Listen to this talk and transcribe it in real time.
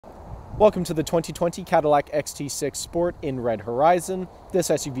Welcome to the 2020 Cadillac XT6 Sport in Red Horizon. This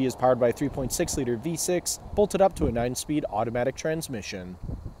SUV is powered by a 3.6-liter V6, bolted up to a 9-speed automatic transmission.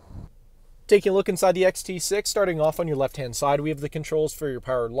 Taking a look inside the XT6, starting off on your left-hand side, we have the controls for your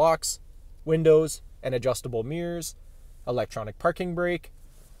power locks, windows, and adjustable mirrors, electronic parking brake,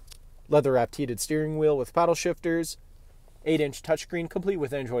 leather-wrapped heated steering wheel with paddle shifters, 8-inch touchscreen complete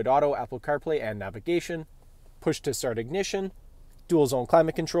with Android Auto, Apple CarPlay, and navigation, push-to-start ignition, dual-zone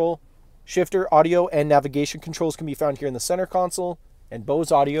climate control, shifter, audio, and navigation controls can be found here in the center console, and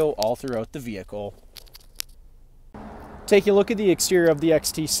Bose audio all throughout the vehicle. Taking a look at the exterior of the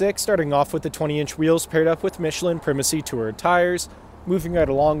XT6, starting off with the 20-inch wheels paired up with Michelin Primacy Toured tires. Moving right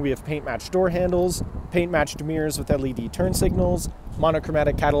along, we have paint-matched door handles, paint-matched mirrors with LED turn signals,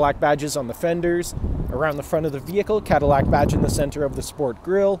 monochromatic Cadillac badges on the fenders. Around the front of the vehicle, Cadillac badge in the center of the Sport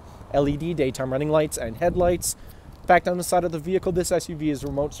grille, LED daytime running lights and headlights. Back down the side of the vehicle, this SUV is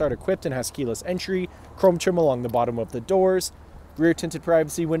remote start equipped and has keyless entry, chrome trim along the bottom of the doors, rear tinted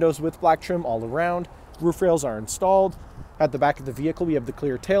privacy windows with black trim all around, roof rails are installed. At the back of the vehicle, we have the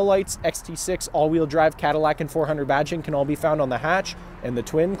clear taillights, XT6 all-wheel drive Cadillac and 400 badging can all be found on the hatch, and the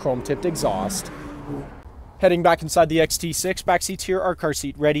twin chrome-tipped exhaust. Heading back inside the XT6, back seats here are car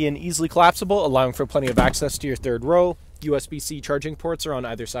seat ready and easily collapsible, allowing for plenty of access to your third row. USB-C charging ports are on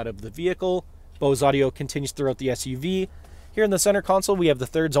either side of the vehicle. Bose audio continues throughout the SUV. Here in the center console, we have the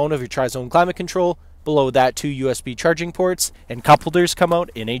third zone of your tri-zone climate control. Below that, 2 USB charging ports, and cup holders come out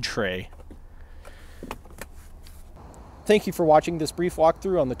in a tray. Thank you for watching this brief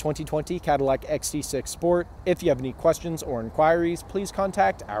walkthrough on the 2020 Cadillac XT6 Sport. If you have any questions or inquiries, please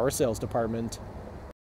contact our sales department.